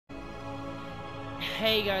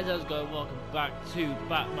Hey guys, how's it going? Welcome back to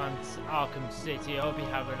Batman's Arkham City. I hope you're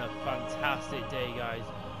having a fantastic day, guys.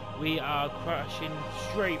 We are crashing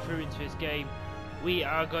straight through into this game. We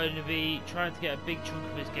are going to be trying to get a big chunk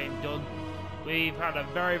of this game done. We've had a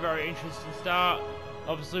very interesting start.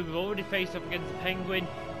 Obviously, we've already faced off against the Penguin.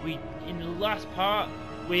 In the last part,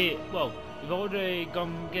 we've already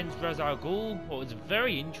gone against Ra's al Ghul, what was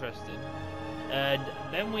very interesting. And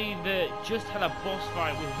then we've just had a boss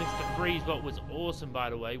fight with Mr. Freeze, what was awesome, by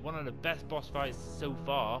the way. One of the best boss fights so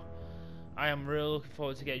far. I am really looking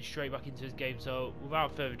forward to getting straight back into this game. So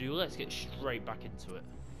without further ado, let's get straight back into it.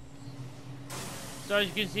 So as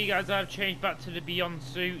you can see, guys, I've changed back to the Beyond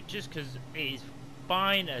suit just because it is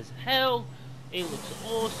fine as hell. It looks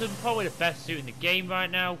awesome, probably the best suit in the game right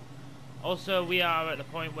now. Also, we are at the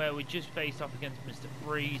point where we just faced off against Mr.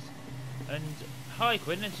 Freeze. And hi,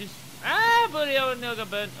 Quinn, it's just... Ah, buddy, oh no, got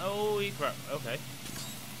burnt. Holy crap, okay.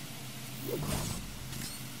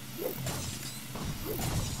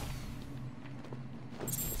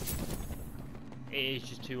 It is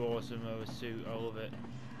just too awesome of a suit, I love it.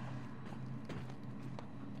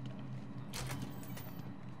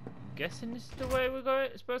 Guessing this is the way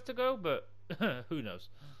we're supposed to go, but who knows.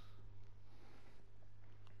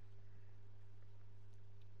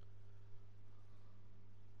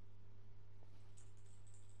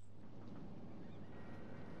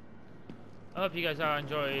 I hope you guys are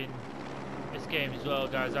enjoying this game as well,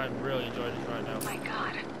 guys. I'm really enjoying this right now. Oh my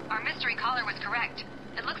god. Our mystery caller was correct.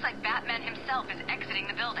 It looks like Batman himself is exiting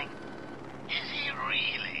the building. Is he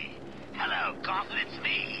really? Hello, Gotham, it's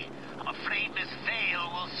me. I'm afraid Miss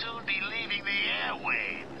Vale will soon be leaving the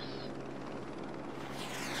airwaves.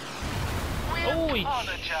 We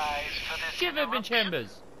apologize for this. Give him in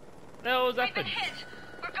chambers. No, what's We've been happened? hit.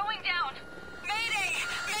 We're going down. Mayday!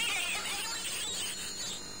 Mayday!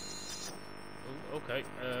 Oh, okay.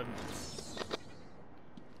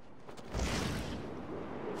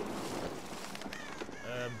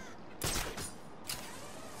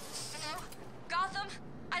 Hello? Gotham?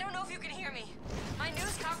 I don't know if you can hear me. My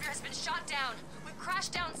news copter has been shot down. We've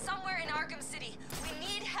crashed down somewhere in Arkham City. We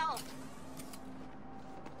need help.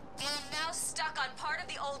 We're now stuck on part of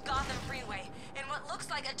the old Gotham freeway in what looks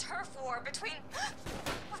like a turf war between...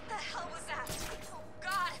 What the hell was that? Oh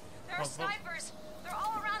god, there are snipers. They're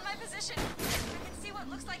all around my position. I can see what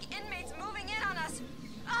looks like inmates moving in on us.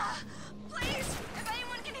 Please, if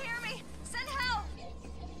anyone can hear me, send help.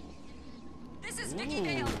 This is Vicky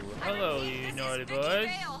Vale. Hello, you naughty boys.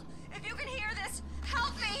 If you can hear this,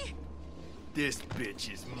 help me. This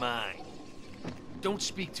bitch is mine. Don't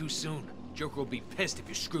speak too soon. Joker will be pissed if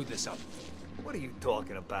you screw this up. What are you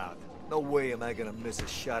talking about? No way am I gonna miss a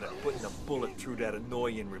shot at putting a bullet through that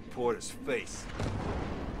annoying reporter's face.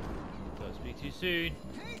 Don't speak too soon.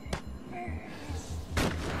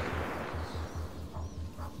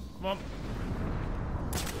 Come on.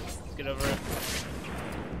 Let's get over it.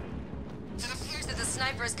 It appears that the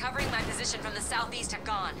snipers covering my position from the southeast have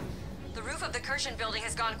gone. The roof of the Kirshen building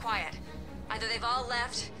has gone quiet. Either they've all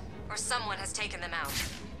left, or someone has taken them out.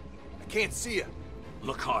 I can't see her.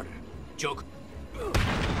 Look harder. Joker.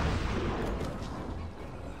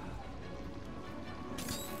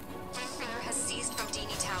 Fire has ceased from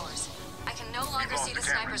Dini Towers. I can no longer see the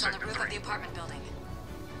snipers on the roof of the apartment building.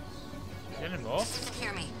 Any more?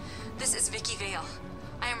 Hear me. This is Vicky Vale.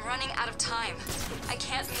 I am running out of time. I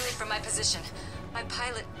can't move from my position. My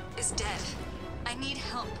pilot is dead. I need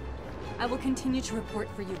help. I will continue to report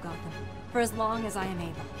for you, Gotham, for as long as I am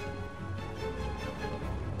able.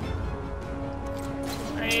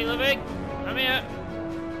 Hey, Living, I'm here.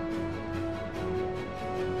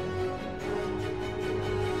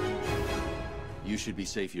 You should be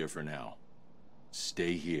safe here for now.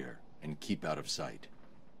 Stay here and keep out of sight.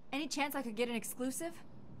 Any chance I could get an exclusive?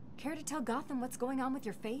 Care to tell Gotham what's going on with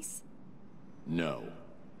your face? No.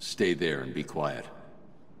 Stay there and be quiet.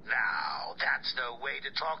 Now, that's no way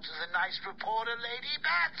to talk to the nice reporter, Lady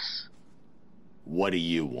Bats. What do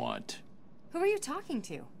you want? Who are you talking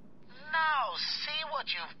to? Now, see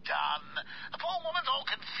what you've done. The poor woman's all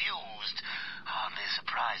confused. Hardly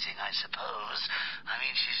surprising, I suppose. I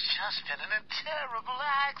mean, she's just been in a terrible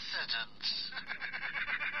accident.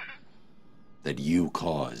 That you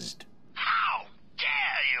caused. How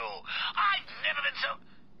dare you? I've never been so...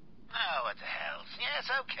 Oh, what the hell? Yes,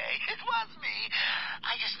 okay, it was me.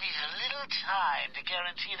 I just needed a little time to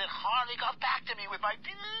guarantee that Harley got back to me with my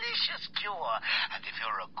delicious cure. And if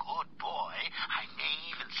you're a good boy, I may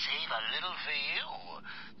even save a little for you.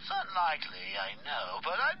 It's unlikely, I know,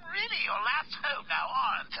 but I'm really your last hope now,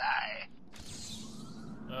 aren't I?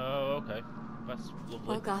 Oh, okay. That's lovely.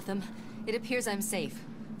 Well, Gotham, it appears I'm safe.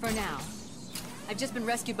 For now. I've just been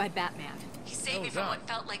rescued by Batman. He saved me from what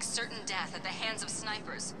felt like certain death at the hands of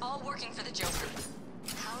snipers, all working for the Joker.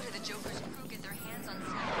 How did the Joker's crew get their hands on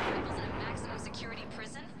sniper rifles in a maximum security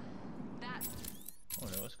prison? That...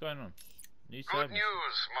 Oh no, what's going on? New Good service.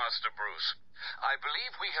 news, Master Bruce. I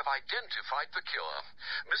believe we have identified the cure.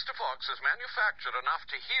 Mr. Fox has manufactured enough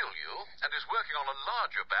to heal you and is working on a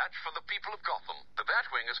larger batch for the people of Gotham. The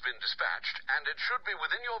Batwing has been dispatched, and it should be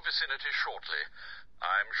within your vicinity shortly.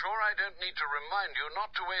 I'm sure I don't need to remind you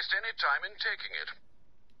not to waste any time in taking it.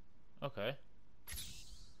 Okay.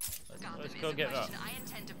 Gotham Let's is go a get that. question I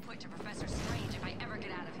intend to put to Professor Strange if I ever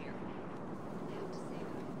get out of here. I have to say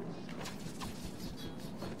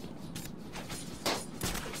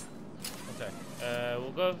Okay.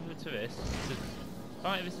 We'll go over to this.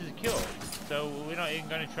 Apparently this is a cure. So we're not even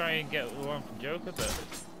going to try and get one from Joker, but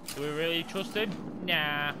do we really trust him?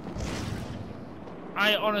 Nah.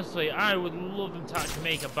 I would love them to actually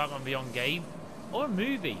make a Batman Beyond game. Or a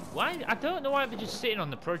movie. Why? I don't know why they're just sitting on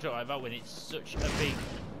the project like that when it's such a big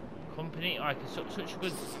company, like such a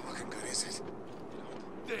good... Fucking good, is it?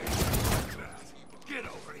 There, get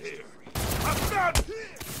over here. I'm not here.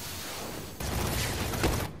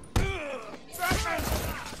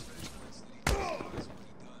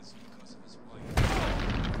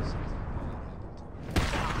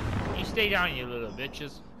 You stay down, you little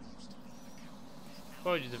bitches.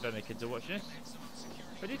 Apologies if any kids are watching this.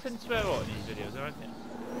 I do tend to swear a lot in these videos, I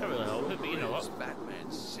can't really help it, but you know what?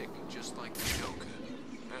 Batman's sick, just like the Joker.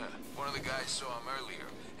 Yeah, one of the guys saw him earlier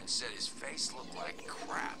and said his face looked like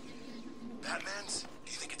crap. Batman's?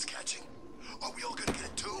 Do you think it's catching? Are we all gonna get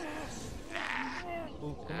it too? Nah.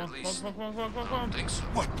 Ooh, come At on, least, come on. I don't think so.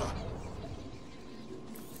 What the?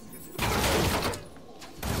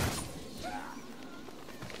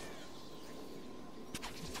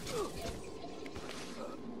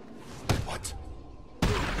 What?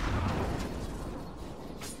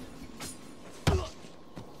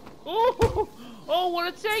 Oh, oh, what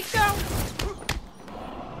a takedown!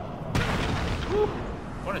 Ooh.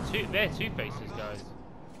 They're two faces, guys.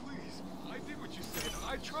 Please, I did what you said.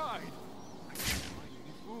 I tried. I can't find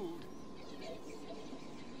any food.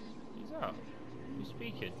 Who's that? Who's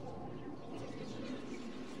speaking?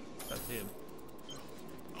 That's him.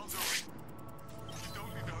 I'll do it. You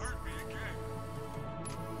don't need to hurt me again.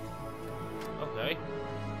 Okay.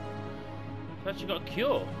 We've actually got a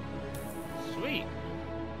cure. Sweet.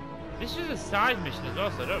 This is a side mission as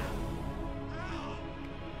well, so I don't...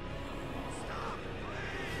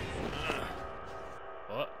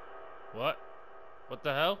 What? What? What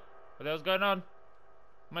the hell? What the hell's going on?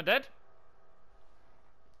 Am I dead?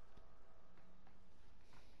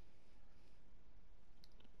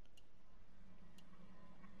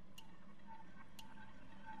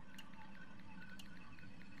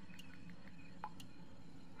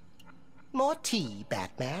 More tea,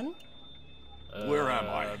 Batman? Where am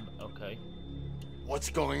I? Okay. What's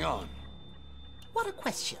going on? What a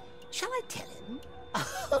question. Shall I tell him?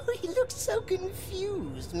 Oh, he looks so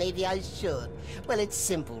confused. Maybe I should. Well, it's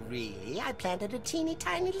simple, really. I planted a teeny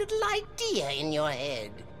tiny little idea in your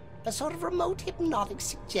head. A sort of remote hypnotic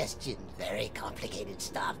suggestion. Very complicated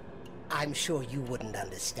stuff. I'm sure you wouldn't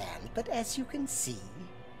understand, but as you can see,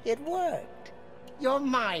 it worked. You're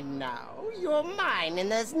mine now. You're mine, and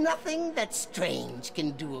there's nothing that Strange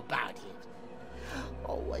can do about it.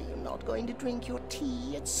 Oh, are you not going to drink your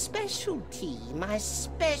tea? It's special tea. My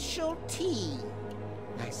special tea.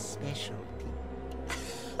 My special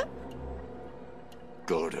tea.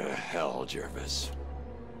 Go to hell, Jervis.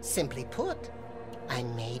 Simply put, I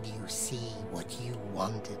made you see what you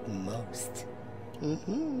wanted most.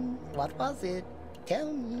 What was it?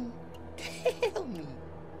 Tell me. Tell me.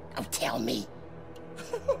 Oh, tell me.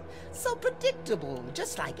 So predictable,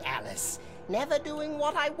 just like Alice. Never doing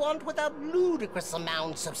what I want without ludicrous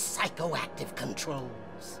amounts of psychoactive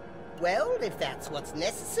controls. Well, if that's what's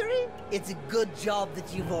necessary, it's a good job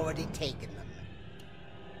that you've already taken them.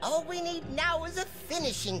 All we need now is a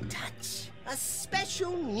finishing touch. A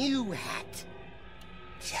special new hat.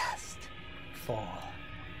 Just for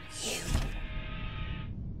you.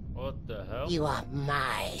 What the hell? You are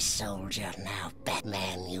my soldier now,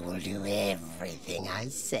 Batman. You will do everything I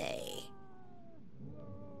say.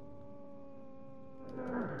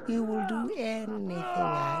 You will do anything I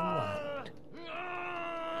want.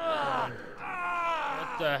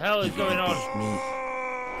 What the hell is going on?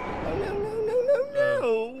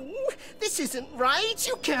 No. This isn't right.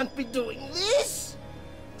 You can't be doing this.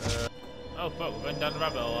 Oh fuck, we're going down the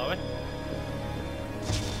rabbit hole, are we?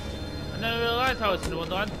 And then we realised how it's in the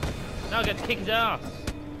Wonderland. Now I get to kick his ass.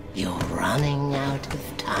 You're running out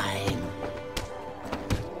of time.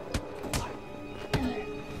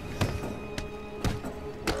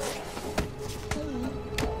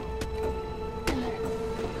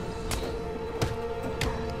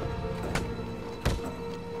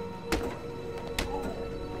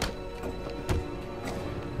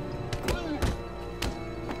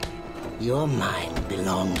 Your mind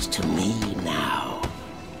belongs to me now.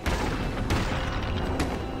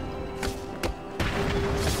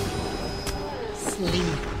 Sleep.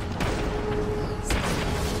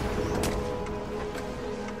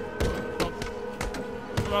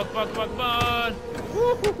 Come on, come on, come on, come on!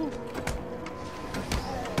 Woo-hoo-hoo.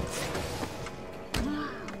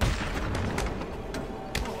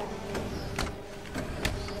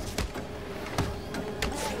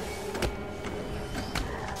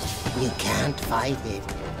 You can't fight it.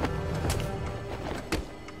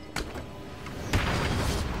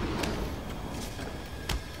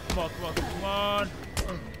 Come on, come on, come on!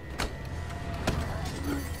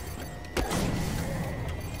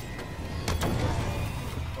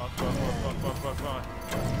 Come on.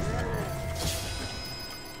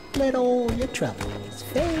 Let all your troubles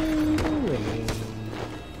fade away.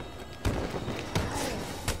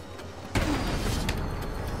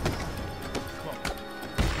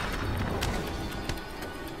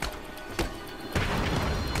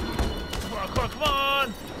 Come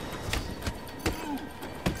on!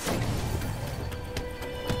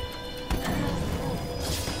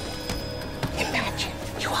 Imagine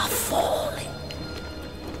you are falling.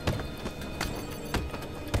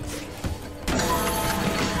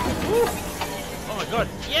 Oh my god,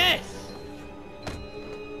 yes!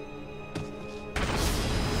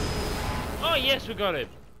 Oh yes, we got him!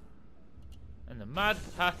 And the Mad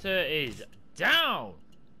Hatter is down!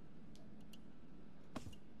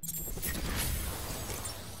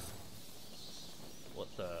 What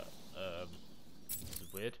the? This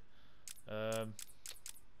is weird.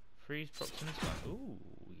 Freeze proximity scan. Ooh,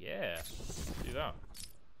 yeah. Do that.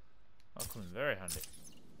 That'll come in very handy.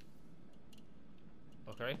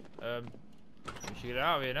 Okay, we should get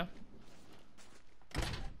out of here now.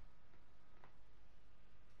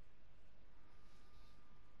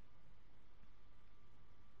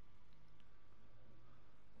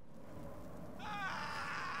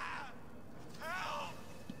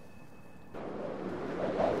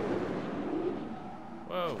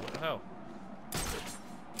 Whoa, what the hell?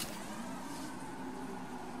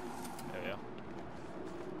 There we are.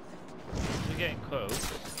 We're getting close.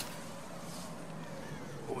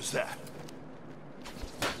 What was that?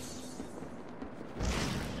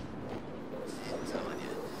 I'm telling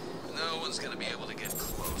you, no one's gonna be able to get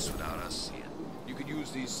close without us seeing. You could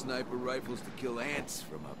use these sniper rifles to kill ants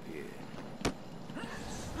from up here.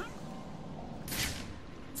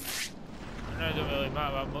 I know it doesn't really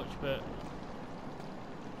matter that much, but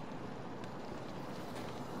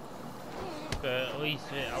at least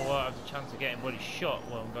I won't have the chance of getting bloody shot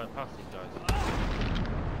while I'm going past these guys.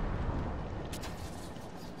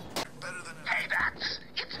 Hey, Bats,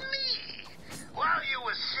 it's me. While you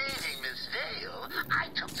were saving Miss Vale,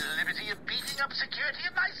 I took the liberty of beefing up security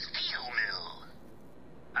at my steel mill.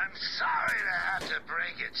 I'm sorry to have to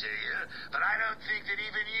break it to you, but I don't think that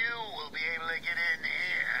even you will be able to get in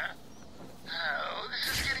here. Oh, this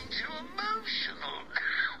is getting too emotional.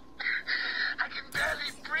 I can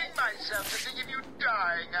barely bring myself to think of you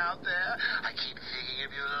dying out there. I keep thinking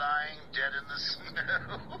of you lying dead in the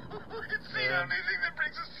snow. It's the only thing that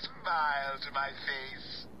brings a smile to my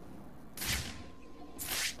face.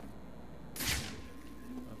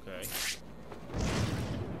 Okay.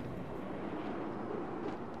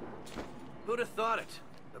 Who'd have thought it?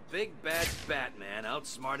 The big bad Batman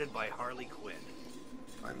outsmarted by Harley Quinn.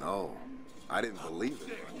 I know. I didn't believe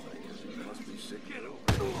it. He must be sick.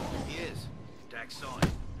 He is. Dak saw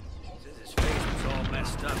him. Says his face was all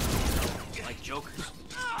messed up, you know, like Joker's.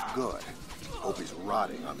 Good. Hope he's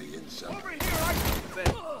rotting on the inside. Over here,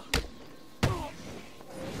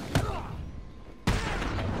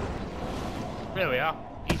 There we are.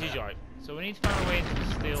 Easy joy. So we need to find a way into the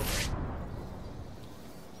steel.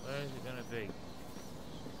 Where is it gonna be?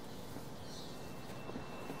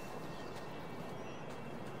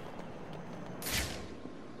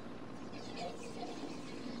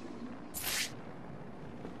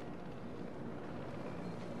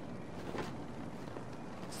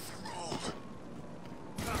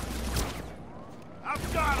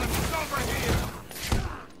 I've got him! He's over here!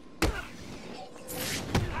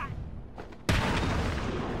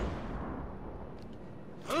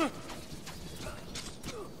 Huh?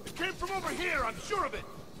 It came from over here, I'm sure of it!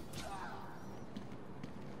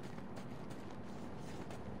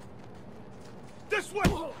 This way!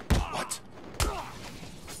 What?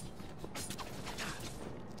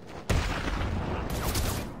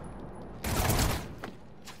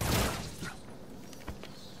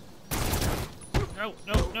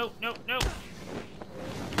 No.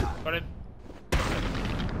 Got him.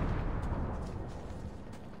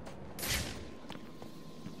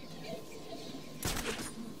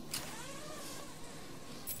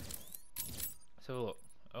 Let's have a look.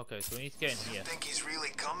 Okay, so we need to get in here. Think he's really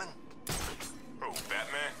coming? Oh,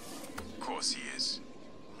 Batman? Of course he is.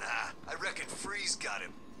 Nah, I reckon Freeze got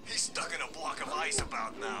him. He's stuck in a block of ice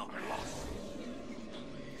about now.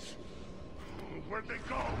 Where'd they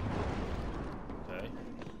go? Okay.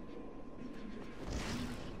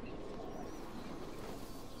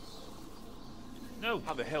 No.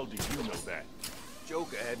 How the hell do you know that?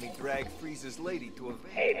 Joker had me drag Freeze's lady to a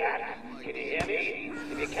van. Hey, Bat, can you hear me?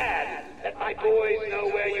 If you can, let my boys know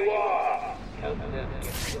where you are. Help them get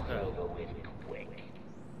this over with quick.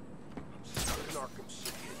 I'm stuck in Arkham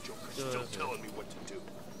City and Joker's still telling me what to do.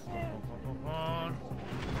 Come on.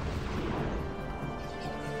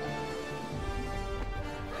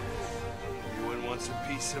 Anyone wants a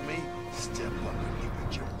piece of me? Step up and give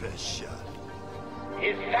it your best shot.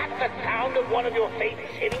 Is that the sound of one of your faces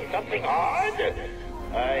hitting something hard?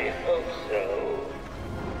 I hope so.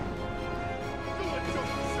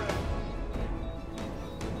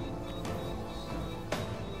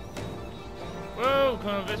 Whoa, come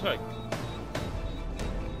on this way.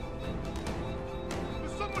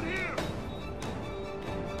 There's someone here!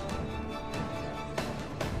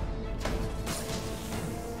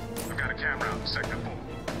 I've got a camera out in Sector 4.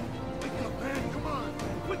 Wake up, man! Come on!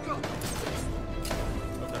 Wake up!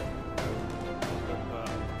 Okay.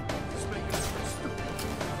 This making us stupid.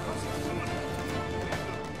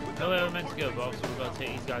 No, where we're meant to go, but obviously we've got to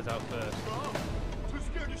take these guys out first. Too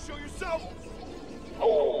scared to show yourself?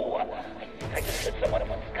 Oh, I just heard someone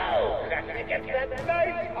else go crashing against that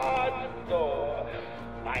nice hard door.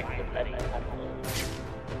 Find the bloody tunnel.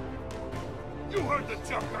 You heard the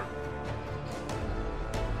Joker!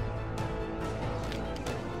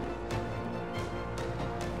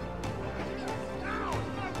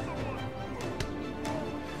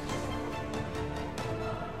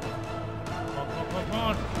 Come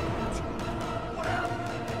on. What happened?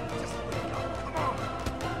 Just wake up, come on!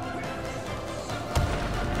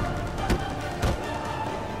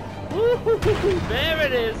 Woo-hoo-hoo-hoo, there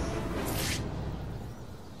it is.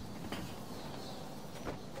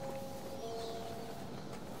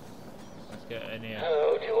 Let's get in here.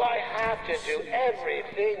 Oh, do I have to do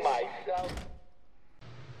everything myself?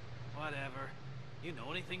 Whatever. You know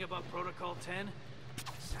anything about Protocol 10?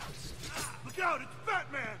 Look out, it's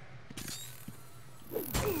Batman!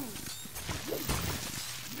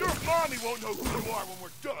 Your mommy won't know who you are when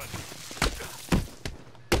we're done!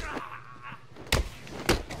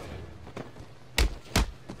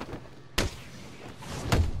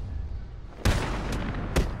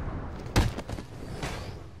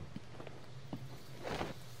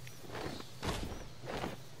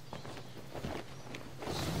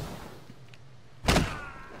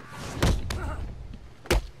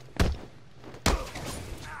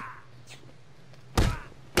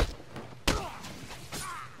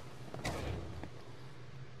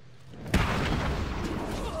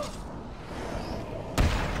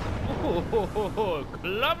 Oh,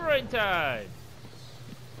 clobbering time!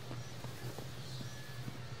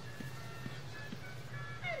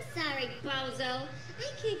 I'm sorry, Bozo.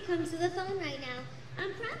 I can't come to the phone right now.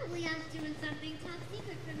 I'm probably off doing something top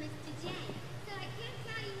secret for Mr. J, so I can't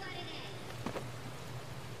tell you what it is.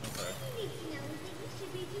 Okay. All you need to know is that you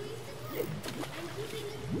should be doing some work. I'm keeping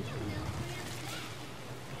this real note for your back.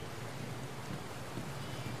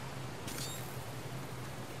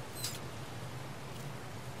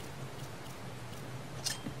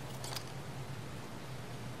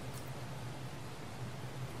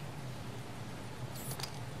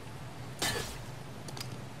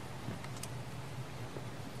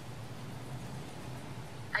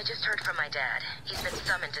 I just heard from my dad. He's been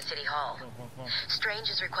summoned to City Hall. Strange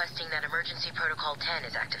is requesting that Emergency Protocol 10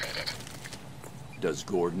 is activated. Does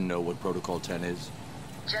Gordon know what Protocol 10 is?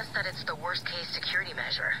 Just that it's the worst-case security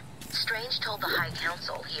measure. Strange told the High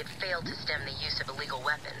Council he had failed to stem the use of illegal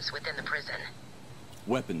weapons within the prison.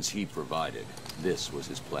 Weapons he provided. This was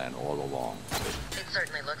his plan all along. It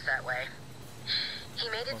certainly looks that way. He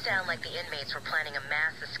made it sound like the inmates were planning a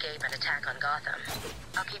mass escape and attack on Gotham.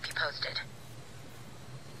 I'll keep you posted.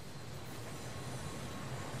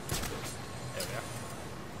 There we are.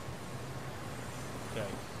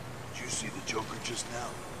 Okay. Did you see the Joker just now?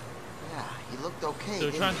 Yeah, he looked okay. So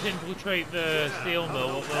we're trying to infiltrate the steel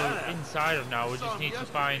mill, what we're inside of now. We just need to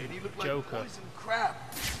find Joker. Like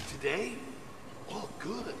crap. Today? Oh,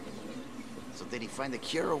 good. So did he find the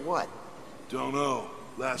cure or what? Don't know.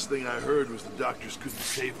 Last thing I heard was the doctors couldn't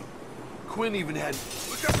save him. Quinn even had...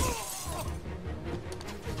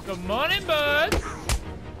 Good morning, bud.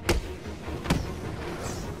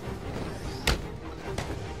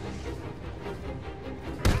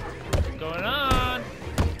 What's going on?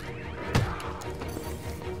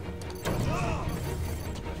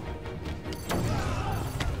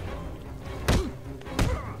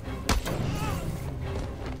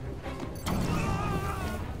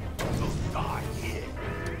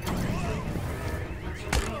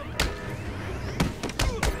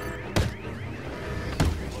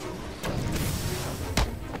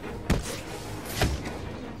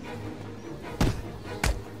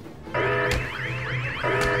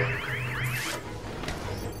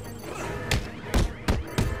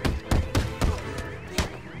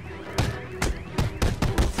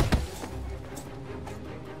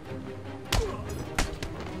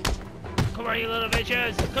 on, you little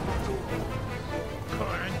bitches! Come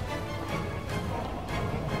on.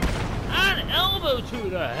 An elbow to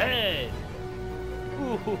the head!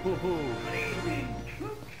 Ooh, hoo, hoo, hoo. Good evening,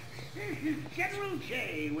 troops. This is General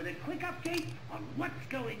J with a quick update on what's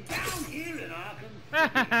going down here in Arkham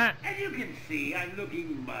City. As you can see, I'm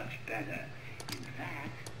looking much better. In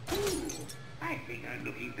fact, I think I'm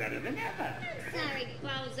looking better than ever. Sorry,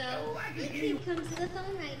 Bozo. I can't come to the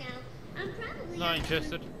phone right now. I'm probably not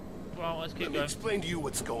interested. Well, let's keep Let going. me explain to you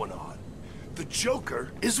what's going on. The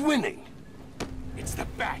Joker is winning. It's the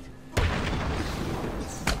Bat.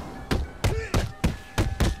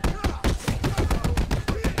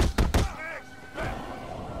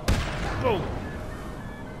 Go!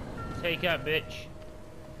 Take that, bitch.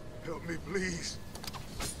 Help me, please.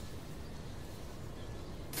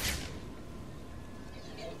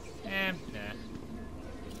 Nah.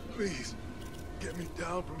 Please, get me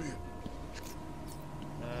down from here.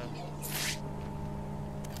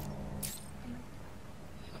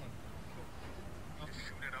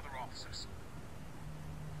 Shoot at other officers.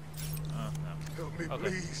 No. Help me, Okay.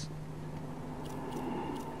 please.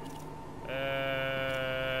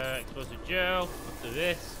 Explosive gel. After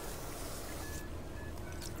this.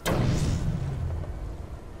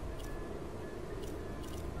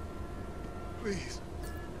 Please,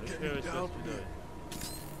 get me down from here.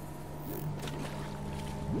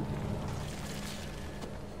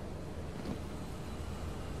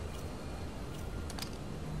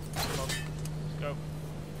 Come on, let's go.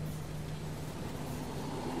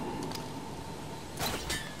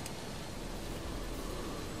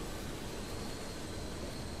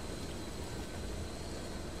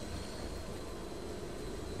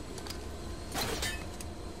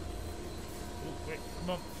 Ooh, quick, come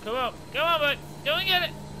on, bud, go and get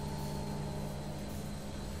it.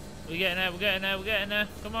 We're getting there,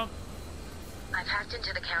 come on. I've hacked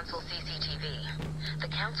into the council CCTV. The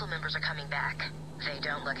council members are coming back. They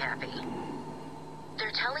don't look happy.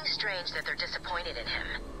 They're telling Strange that they're disappointed in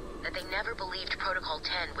him, that they never believed Protocol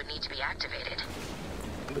 10 would need to be activated.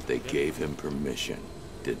 But they gave him permission,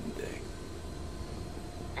 didn't they?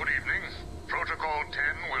 Good evening. Protocol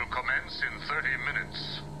 10 will commence in 30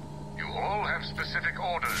 minutes. You all have specific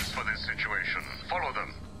orders for this situation. Follow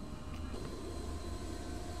them.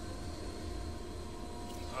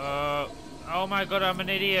 Oh my god, I'm an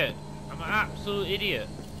idiot. I'm an absolute idiot.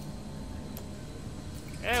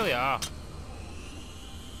 There we are.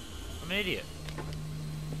 I'm an idiot.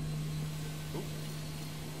 Ooh.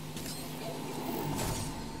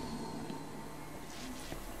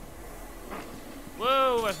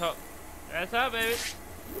 Whoa, that's hot. That's hot, baby.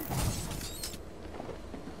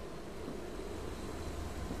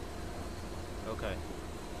 Okay.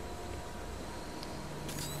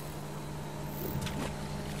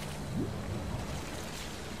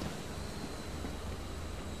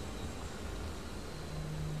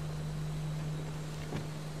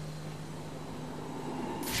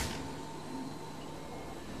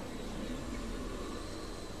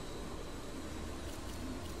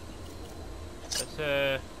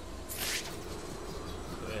 Let's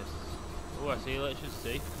oh, I see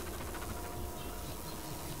electricity.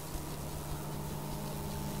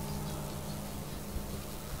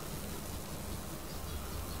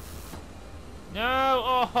 No!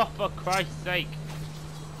 Oh, for Christ's sake!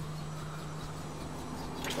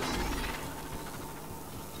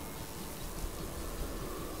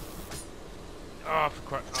 Oh, for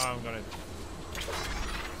Christ! Oh, I'm gonna.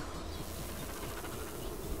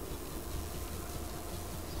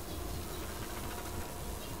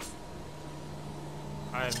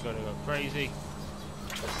 I am gonna go crazy.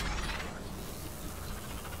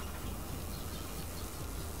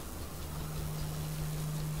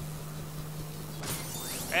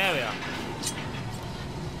 There we are.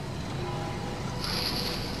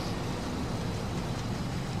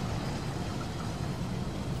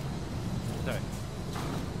 Sorry.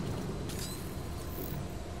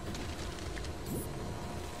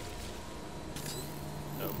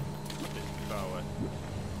 No, a bit far away.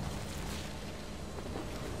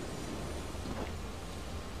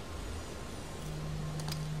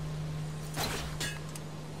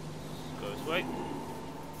 Go this way.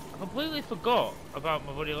 I completely forgot about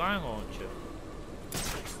my bloody line launcher.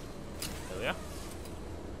 There we are.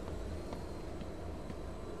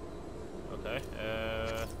 Okay,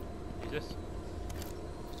 use this.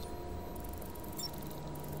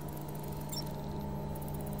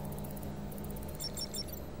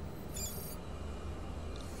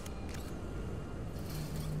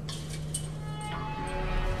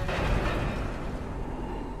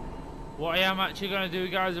 What I am actually going to do,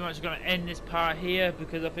 guys, I'm actually going to end this part here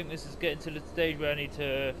because I think this is getting to the stage where I need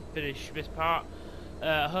to finish this part.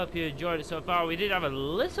 I hope you enjoyed it so far. We did have a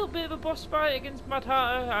little bit of a boss fight against Mad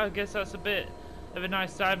Hatter. I guess that's a bit of a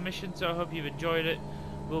nice side mission, so I hope you've enjoyed it.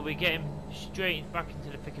 We'll be getting straight back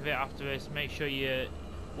into the thick of it after this. Make sure you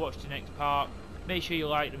watch the next part. Make sure you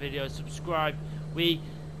like the video, subscribe.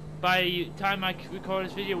 By the time I record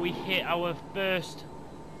this video, we hit our first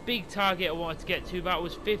big target I wanted to get to. That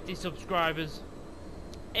was 50 subscribers.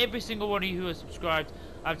 Every single one of you who has subscribed,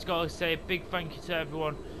 I've just got to say a big thank you to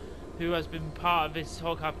everyone who has been part of this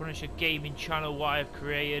Hawkeye Punisher gaming channel, what I've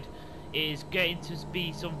created. It is getting to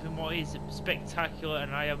be something what is spectacular,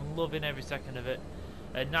 and I am loving every second of it.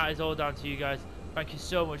 And that is all down to you guys. Thank you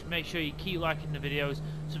so much. Make sure you keep liking the videos,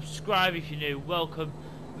 subscribe if you're new, welcome.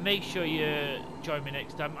 Make sure you join me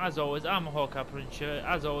next time. As always, I'm a Hawkeye Punisher.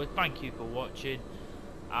 As always, thank you for watching.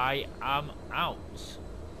 I am out.